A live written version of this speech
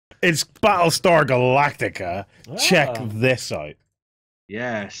It's Battlestar Galactica. Check Ah. this out.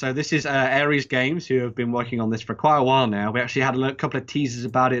 Yeah, so this is Ares Games, who have been working on this for quite a while now. We actually had a couple of teasers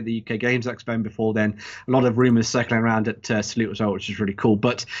about it at the UK Games Expo, and before then, a lot of rumors circling around at Salute as well, which is really cool.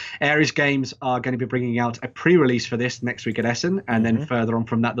 But Ares Games are going to be bringing out a pre-release for this next week at Essen, and then further on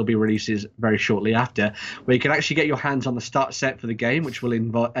from that, there'll be releases very shortly after, where you can actually get your hands on the start set for the game, which will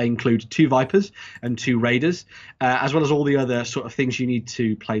include 2 Vipers and 2 Raiders, as well as all the other sort of things you need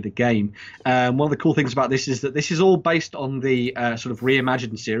to play the game. One of the cool things about this is that this is all based on the sort of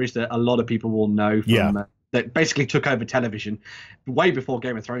reimagined series that a lot of people will know from that basically took over television way before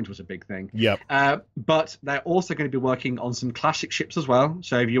Game of Thrones was a big thing. Yep. But they're also going to be working on some classic ships as well.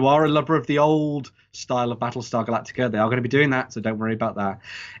 So if you are a lover of the old style of Battlestar Galactica, they are going to be doing that, so don't worry about that.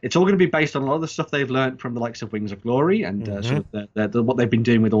 It's all going to be based on a lot of the stuff they've learned from the likes of Wings of Glory and sort of what they've been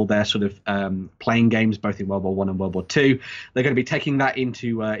doing with all their sort of playing games, both in World War I and World War II. They're going to be taking that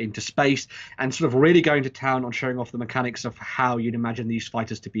into space and sort of really going to town on showing off the mechanics of how you'd imagine these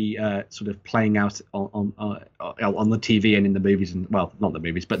fighters to be sort of playing out on the TV and in the movies, and well, not the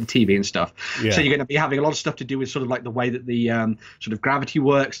movies, but the TV and stuff. Yeah. So you're going to be having a lot of stuff to do with sort of like the way that the sort of gravity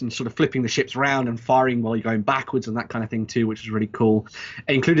works and sort of flipping the ships around and firing while you're going backwards and that kind of thing too, which is really cool.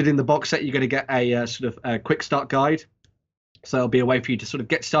 Included in the box set, you're going to get a sort of a quick start guide. So it'll be a way for you to sort of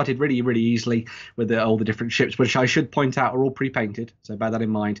get started really, really easily with all the different ships, which I should point out are all pre-painted. So bear that in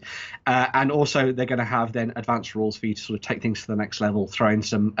mind. And also they're going to have then advanced rules for you to sort of take things to the next level, throw in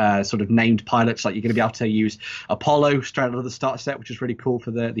some sort of named pilots. Like you're going to be able to use Apollo straight out of the starter set, which is really cool for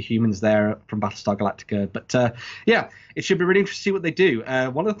the humans there from Battlestar Galactica. But yeah, it should be really interesting to see what they do.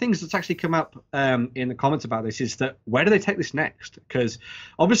 One of the things that's actually come up in the comments about this is that where do they take this next? Because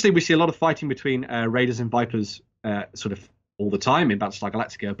obviously we see a lot of fighting between Raiders and Vipers sort of all the time in Battlestar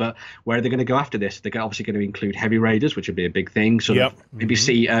Galactica, but where are they going to go after this? They're obviously going to include heavy raiders, which would be a big thing. Sort of maybe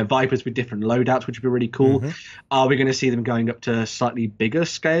see Vipers with different loadouts, which would be really cool. Are we going to see them going up to slightly bigger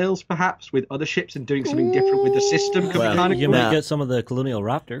scales, perhaps, with other ships and doing something different with the system? You might get some of the Colonial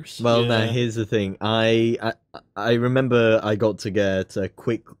Raptors. Well, now here's the thing. I remember I got to get a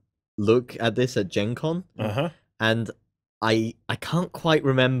quick look at this at Gen Con, and I can't quite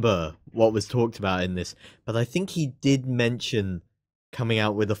remember what was talked about in this, but I think he did mention coming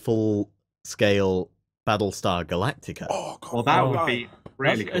out with a full-scale Battlestar Galactica. Oh, God. Well, that would be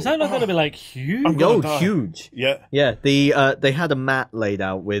really cool. Is that not going to be like huge? Huge. Yeah. Yeah, they had a map laid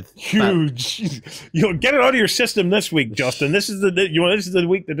out with... Huge. You'll get it out of your system this week, Justin. This is the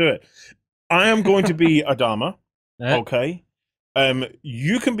week to do it. I am going to be Adama. Okay.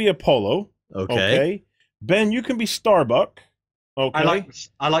 You can be Apollo. Okay. Ben, you can be Starbuck. Okay.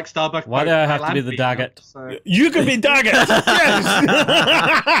 I like Starbuck. Why do I have to be the Daggett? So. You can be Daggett. Yes.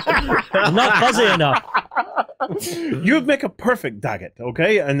 I'm not fuzzy enough. You would make a perfect Daggett,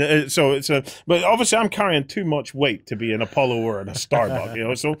 okay? And so it's but obviously I'm carrying too much weight to be an Apollo or a Starbuck, you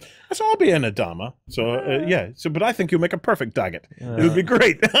know. So I'll be an Adama. So yeah. So, but I think you'll make a perfect Daggett. It'll be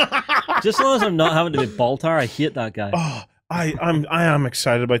great. Just as long as I'm not having to be Baltar, I hate that guy. Oh, I am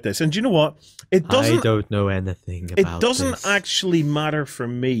excited about this, and do you know what? It doesn't. I don't know anything about It doesn't this. actually matter for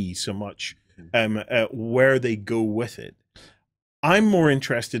me so much where they go with it. I'm more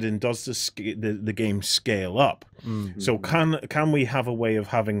interested in does the game scale up? So can we have a way of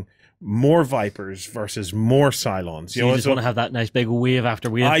having more Vipers versus more Cylons? You just want to have that nice big wave after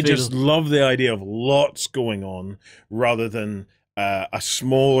wave. I just love the idea of lots going on rather than a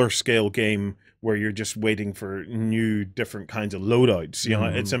smaller scale game where you're just waiting for new different kinds of loadouts. You know,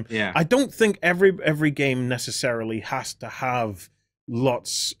 it's I don't think every game necessarily has to have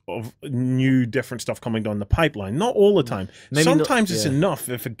lots of new different stuff coming down the pipeline. Not all the time. Maybe sometimes it's enough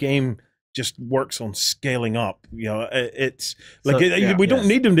if a game just works on scaling up. You know, it's like we don't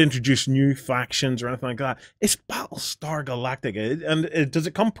need them to introduce new factions or anything like that. It's Battlestar Galactica, and does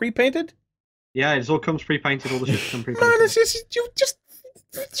it come pre-painted? Yeah, it all comes pre-painted. All the ships come pre-painted. Man, it's just you just.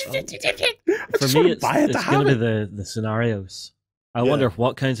 For me, it's going to be the scenarios. I wonder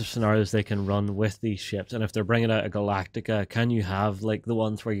what kinds of scenarios they can run with these ships, and if they're bringing out a Galactica, can you have like the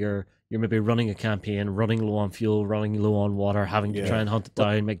ones where you're maybe running a campaign, running low on fuel, running low on water, having to try and hunt it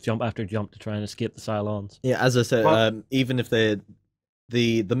down, make jump after jump to try and escape the Cylons. Yeah, as I said, even if even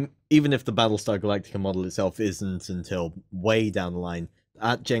if the Battlestar Galactica model itself isn't until way down the line,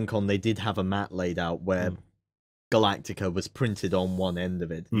 at Gen Con they did have a map laid out where Galactica was printed on one end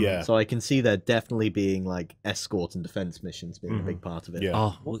of it. Yeah. So I can see there definitely being like escort and defense missions being a big part of it. Yeah.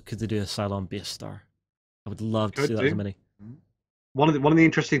 Oh, what could they do a Cylon base star? I would love to see that as a mini. one of the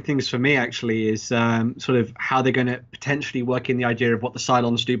interesting things for me actually is sort of how they're going to potentially work in the idea of what the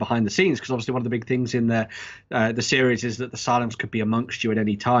Cylons do behind the scenes, because obviously one of the big things in the series is that the Cylons could be amongst you at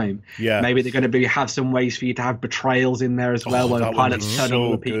any time. Yeah, maybe they're going to have some ways for you to have betrayals in there as well, where the pilots turn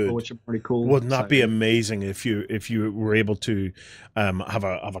on the people, which are pretty cool. Wouldn't that be amazing if you were able to have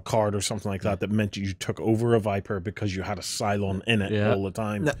a card or something like that meant you took over a Viper because you had a Cylon in it all the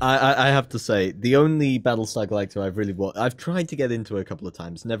time? No, I have to say, the only Battlestar Galactica I've really watched, I've tried to get into a couple of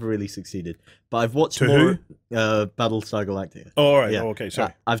times, never really succeeded, but I've watched more Battlestar Galactica. Oh, all right. Yeah. Oh, okay,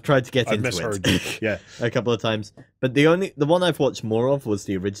 sorry. I've tried to get into it yeah, a couple of times, but the one I've watched more of was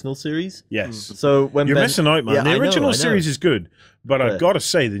the original series. Yes. So when you're missing out, man. The original series is good, but I've got to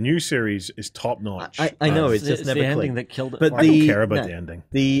say the new series is top notch. I know it's just never the clicked. ending that killed it. But I don't care about the ending.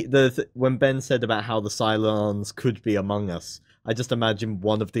 When Ben said about how the Cylons could be among us, I just imagine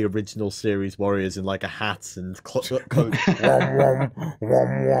one of the original series warriors in like a hat and coat. Is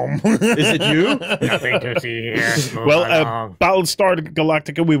it you? Nothing to see here. Well, Battlestar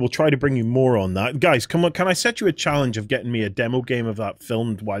Galactica, we will try to bring you more on that. Guys, come on, can I set you a challenge of getting me a demo game of that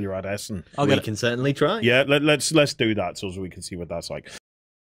filmed while you're at Essen? We can certainly try. Yeah, let's do that so we can see what that's like.